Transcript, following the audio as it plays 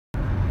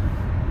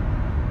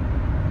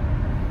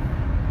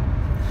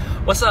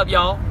What's up,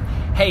 y'all?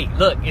 Hey,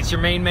 look, it's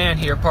your main man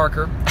here,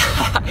 Parker.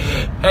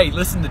 Hey,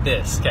 listen to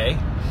this, okay?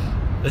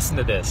 Listen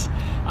to this.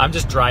 I'm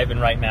just driving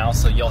right now,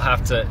 so you'll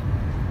have to...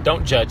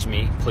 Don't judge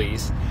me,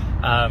 please.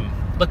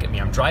 Look at me.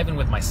 I'm driving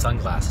with my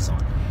sunglasses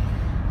on.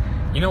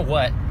 You know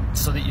what?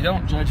 So that you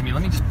don't judge me,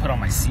 let me just put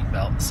on my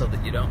seatbelt so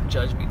that you don't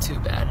judge me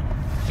too bad.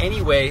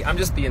 Anyway, I'm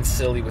just being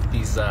silly with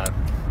these,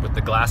 with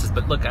the glasses.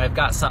 But look, I've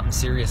got something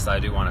serious that I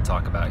do want to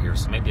talk about here,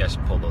 so maybe I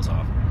should pull those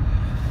off.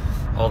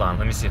 Hold on,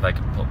 let me see if I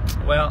can pull...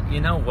 Well,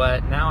 you know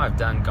what? Now I've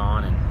done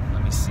gone and...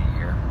 Let me see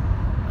here.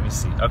 Let me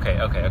see. Okay.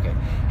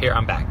 Here,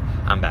 I'm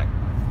back.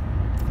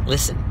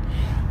 Listen,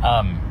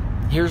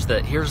 here's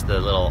the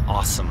little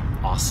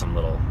awesome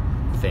little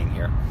thing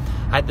here.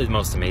 I had the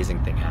most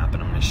amazing thing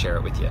happen. I'm going to share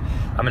it with you.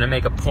 I'm going to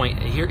make a point.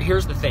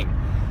 Here's the thing.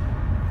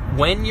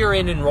 When you're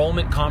in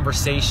enrollment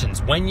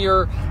conversations, when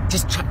you're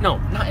just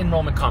not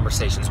enrollment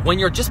conversations, when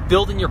you're just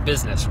building your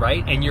business,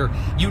 right? And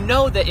you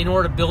know that in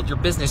order to build your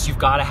business, you've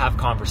got to have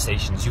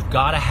conversations. You've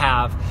got to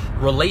have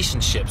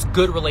relationships,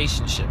 good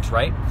relationships,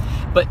 right?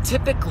 But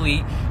typically,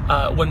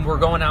 when we're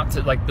going out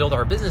to like build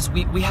our business,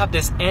 we have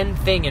this end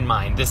thing in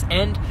mind, this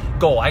end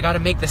goal. I got to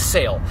make the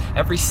sale.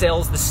 Every sale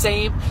is the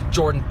same,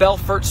 Jordan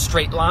Belfort,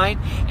 straight line,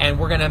 and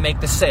we're going to make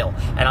the sale.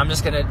 And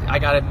I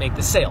got to make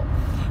the sale.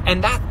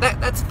 And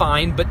that's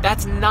fine, but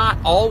that's not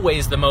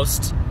always the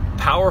most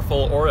powerful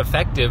or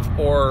effective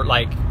or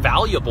like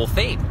valuable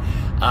thing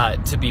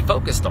to be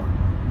focused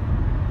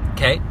on.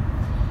 Okay?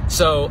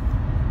 So,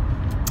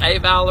 hey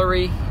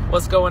Valerie,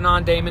 what's going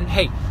on, Damon?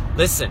 Hey,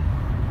 listen,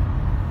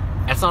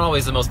 that's not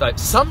always the most valuable.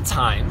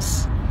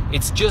 Sometimes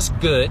it's just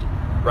good,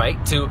 right?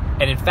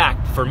 And in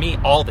fact, for me,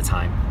 all the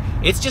time,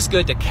 it's just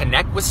good to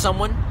connect with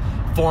someone,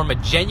 form a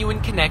genuine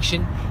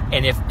connection,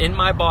 and if in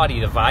my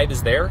body the vibe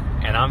is there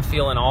and I'm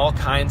feeling all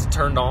kinds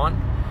turned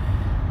on,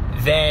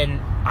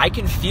 then I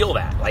can feel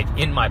that like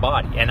in my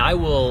body, and I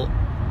will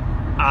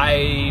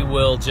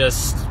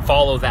just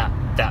follow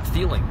that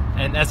feeling.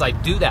 And as I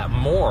do that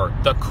more,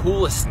 the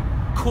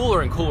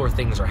cooler and cooler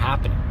things are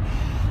happening.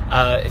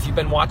 If you've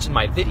been watching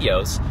my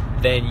videos,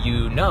 then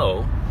you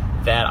know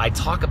that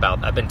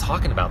I've been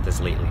talking about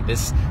this lately,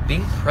 this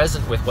being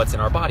present with what's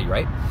in our body,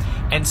 right?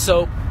 And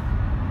so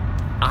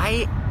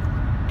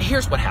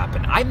here's what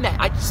happened. I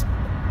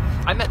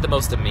met the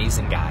most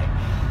amazing guy.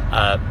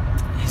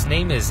 His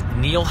name is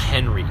Neil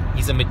Henry.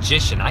 He's a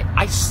magician.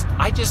 I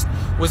just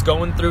was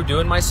going through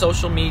doing my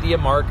social media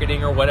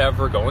marketing or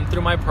whatever, going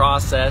through my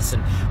process,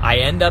 and I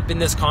end up in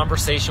this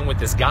conversation with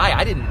this guy.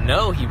 I didn't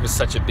know he was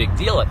such a big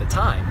deal at the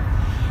time.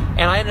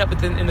 And I ended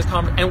up in this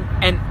conversation,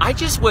 and I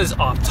just was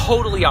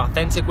totally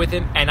authentic with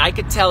him, and I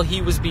could tell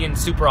he was being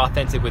super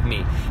authentic with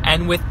me.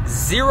 And with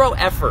zero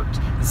effort,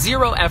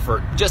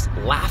 just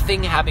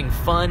laughing, having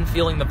fun,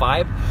 feeling the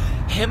vibe,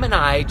 him and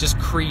I just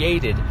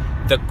created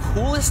the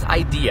coolest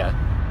idea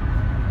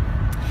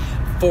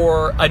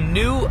for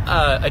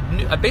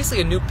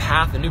basically a new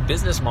path, a new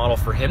business model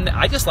for him that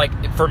I just like.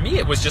 For me,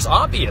 it was just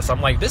obvious. I'm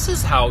like, this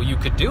is how you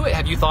could do it.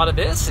 Have you thought of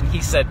this? And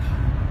he said,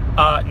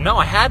 no,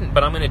 I hadn't,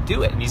 but I'm going to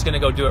do it. And he's going to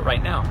go do it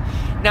right now.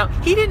 Now,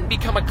 he didn't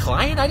become a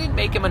client. I didn't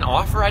make him an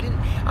offer.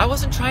 I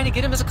wasn't trying to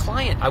get him as a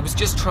client. I was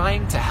just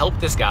trying to help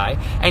this guy,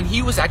 and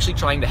he was actually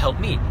trying to help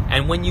me.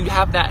 And when you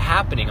have that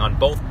happening on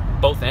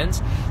both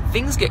ends,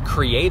 things get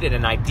created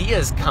and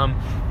ideas come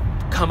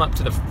up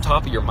to the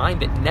top of your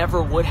mind that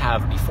never would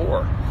have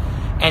before.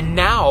 And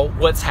now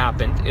what's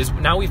happened is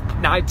now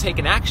I've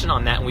taken action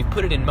on that and we've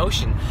put it in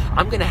motion.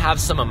 I'm going to have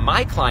some of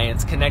my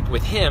clients connect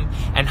with him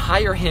and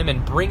hire him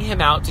and bring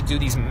him out to do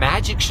these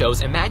magic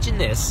shows. Imagine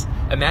this.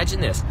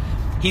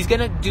 He's going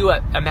to do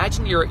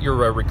imagine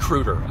you're a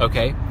recruiter,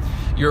 okay?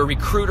 You're a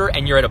recruiter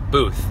and you're at a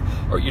booth,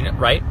 or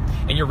right?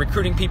 And you're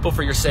recruiting people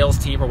for your sales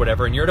team or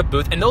whatever, and you're at a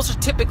booth, and those are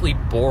typically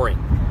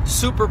boring.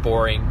 Super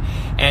boring,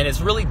 and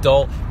it's really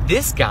dull.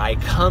 This guy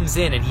comes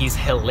in and he's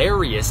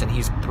hilarious and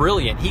he's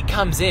brilliant. He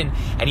comes in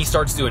and he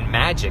starts doing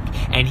magic,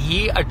 and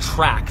he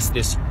attracts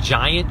this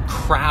giant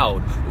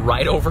crowd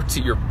right over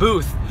to your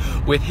booth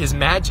with his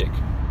magic,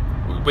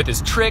 with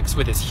his tricks,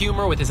 with his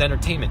humor, with his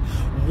entertainment.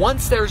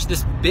 Once there's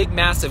this big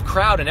massive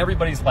crowd and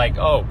everybody's like,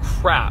 oh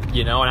crap,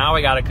 now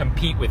I got to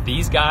compete with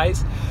these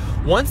guys.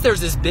 Once there's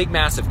this big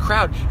massive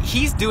crowd,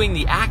 he's doing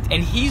the act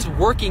and he's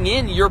working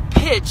in your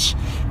pitch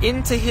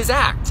into his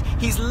act.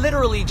 He's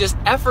literally just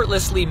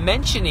effortlessly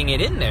mentioning it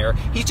in there.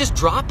 He's just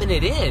dropping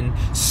it in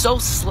so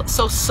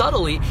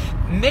subtly,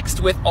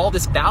 mixed with all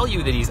this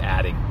value that he's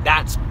adding.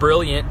 That's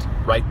brilliant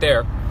right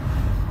there.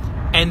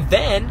 And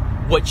then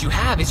what you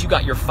have is you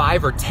got your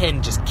 5 or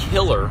 10 just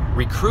killer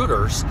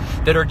recruiters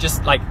that are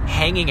just like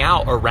hanging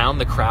out around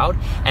the crowd,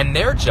 and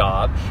their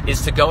job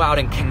is to go out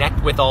and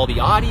connect with all the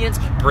audience,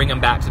 bring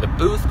them back to the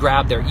booth,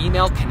 grab their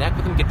email, connect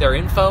with them, get their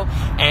info,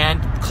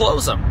 and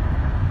close them.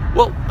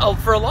 Well,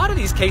 for a lot of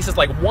these cases,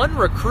 like one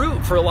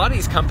recruit for a lot of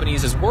these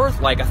companies is worth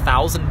like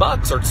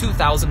 $1,000 or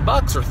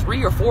 $2,000 or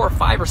 $3,000 or $4,000 or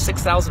 $5,000 or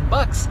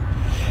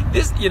 $6,000.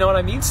 This, you know what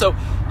I mean? So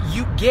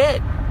you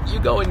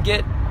go and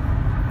get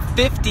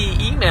 50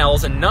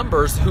 emails and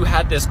numbers who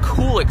had this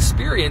cool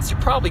experience. You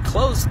probably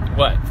closed,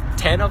 what,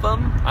 10 of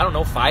them? I don't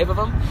know, 5 of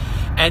them,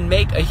 and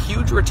make a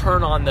huge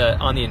return on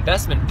the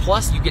investment.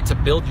 Plus, you get to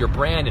build your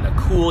brand in a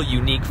cool,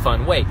 unique,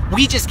 fun way.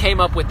 We just came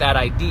up with that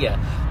idea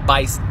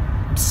by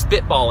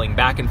spitballing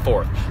back and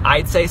forth.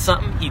 I'd say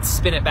something, he'd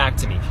spin it back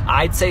to me.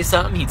 I'd say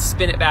something, he'd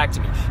spin it back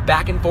to me.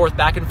 Back and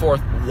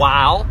forth,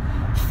 while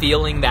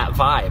feeling that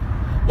vibe.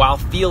 While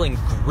feeling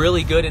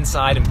really good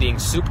inside and being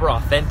super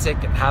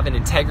authentic and having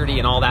integrity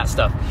and all that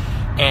stuff.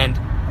 And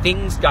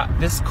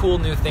this cool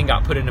new thing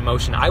got put into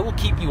motion. I will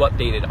keep you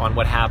updated on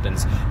what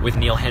happens with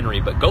Neil Henry,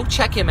 but go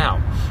check him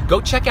out.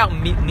 Go check out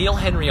Neil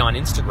Henry on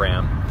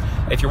Instagram.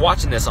 If you're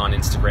watching this on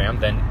Instagram,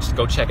 then just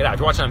go check it out. If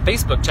you're watching on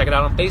Facebook, check it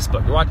out on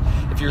Facebook.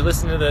 If you're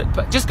listening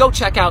to just go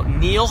check out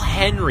Neil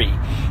Henry.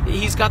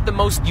 He's got the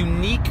most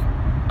unique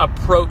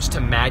approach to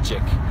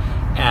magic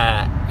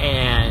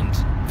and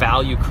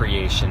value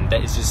creation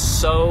that is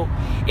just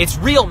it's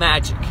real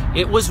magic.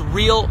 It was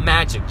real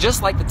magic,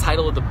 just like the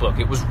title of the book.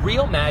 It was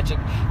real magic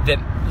that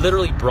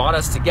literally brought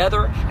us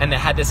together and that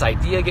had this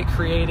idea get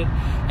created,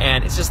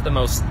 and it's just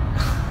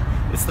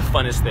it's the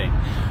funnest thing.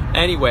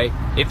 Anyway,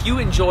 if you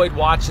enjoyed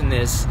watching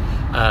this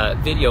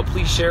video,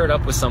 please share it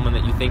up with someone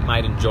that you think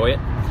might enjoy it,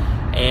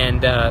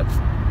 and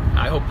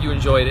I hope you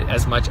enjoyed it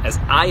as much as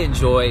I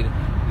enjoyed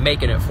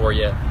making it for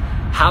you.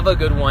 Have a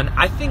good one.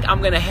 I think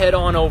I'm going to head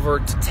on over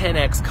to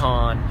 10X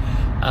Con,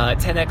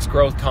 10X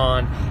Growth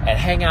Con, and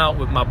hang out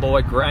with my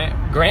boy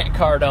Grant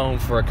Cardone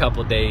for a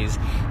couple of days.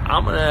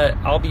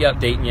 I'll be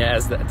updating you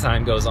as the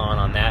time goes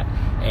on that,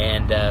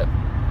 and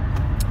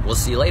we'll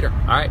see you later.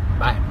 All right,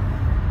 bye.